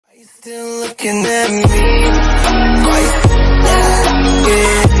Still looking at me.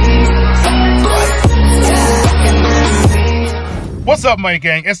 What's up, Money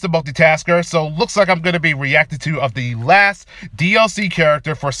Gang? It's the Multitasker. So looks like I'm going to be reacting to of the last DLC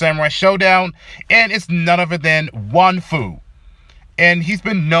character for Samurai Shodown, and it's none other than Fu. And he's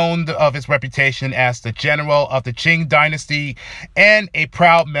been known of his reputation as the general of the Qing dynasty and a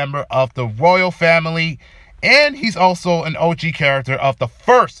proud member of the royal family. And he's also an OG character of the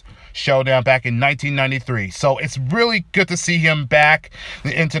first Shodown back in 1993. So it's really good to see him back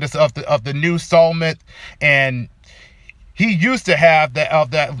into this of the new installment. And he used to have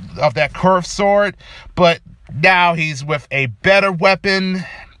that curved sword, but now he's with a better weapon,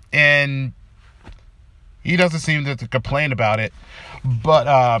 and he doesn't seem to complain about it.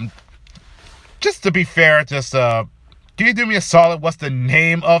 But just to be fair, just can you do me a solid? What's the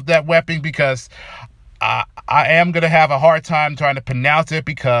name of that weapon? Because I am going to have a hard time trying to pronounce it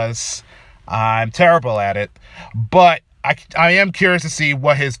because I'm terrible at it. But I am curious to see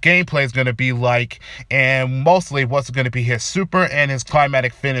what his gameplay is going to be like, and mostly what's going to be his super and his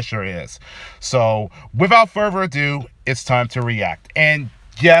climatic finisher is. So without further ado, it's time to react. And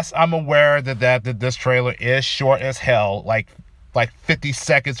yes, I'm aware that this trailer is short as hell, like 50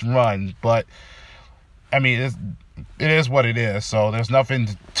 seconds run, but I mean, it is what it is, so there's nothing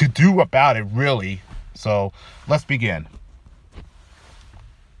to do about it, really. So let's begin.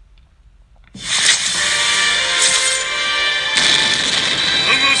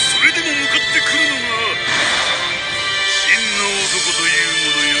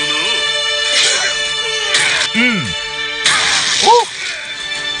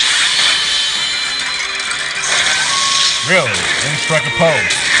 Really? And strike a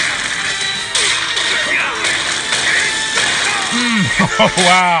pose. Oh,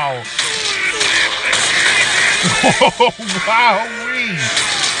 wow. Oh, wow-wee.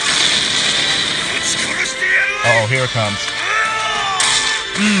 Oh, here it comes.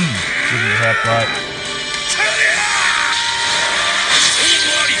 Give me a headbutt.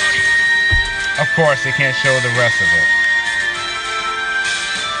 Of course, they can't show the rest of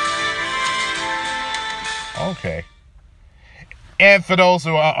it. Okay. And for those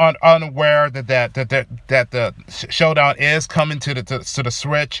who are unaware that the Shodown is coming to the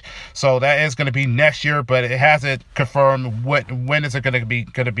Switch, so that is going to be next year, but it hasn't confirmed when is it going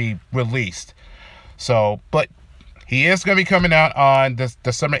to be released. So, but he is going to be coming out on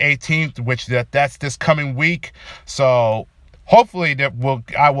December 18th, which that's this coming week. So hopefully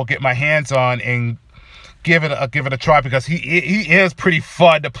I will get my hands on and give it a try, because he is pretty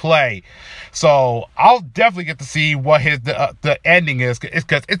fun to play. So I'll definitely get to see what the ending is,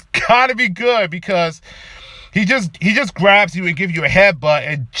 because it's gotta be good, because he just grabs you and gives you a headbutt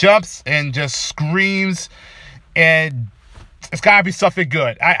and jumps and just screams, and it's gotta be something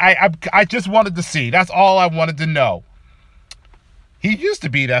good. I just wanted to see. That's all I wanted to know. He used to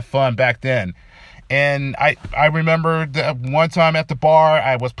be that fun back then. And I remember that one time at the bar,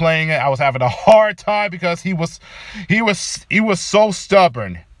 I was playing it. I was having a hard time because he was so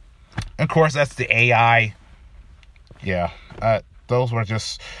stubborn. And of course, that's the AI. Yeah, those were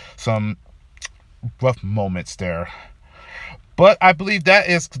just some rough moments there. But I believe that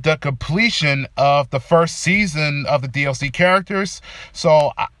is the completion of the first season of the DLC characters.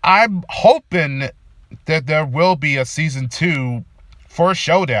 So I'm hoping that there will be a season 2 for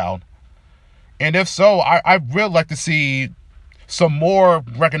Shodown. And if so, I'd really like to see some more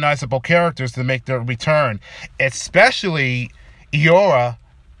recognizable characters to make their return. Especially Iora.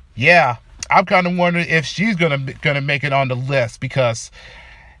 Yeah, I'm kind of wondering if she's gonna make it on the list, because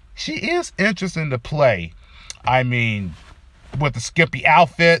she is interesting to play. I mean, with the skimpy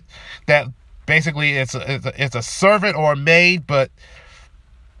outfit, that basically it's a servant or a maid, but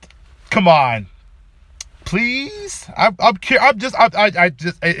come on. Please,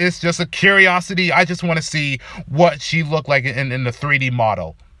 it's just a curiosity. I just want to see what she looked like in the 3D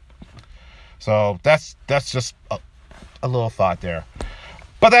model. So that's just a little thought there.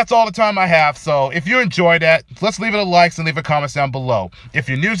 But that's all the time I have. So if you enjoyed that, let's leave it a like and leave a comment down below. If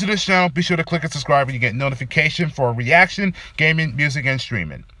you're new to this channel, be sure to click and subscribe and you get notification for reaction, gaming, music, and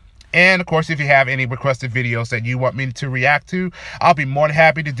streaming. And of course, if you have any requested videos that you want me to react to, I'll be more than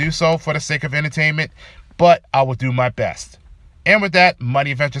happy to do so for the sake of entertainment. But I will do my best. And with that,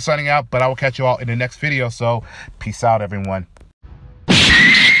 Money Adventure signing out, but I will catch you all in the next video. So, peace out, everyone.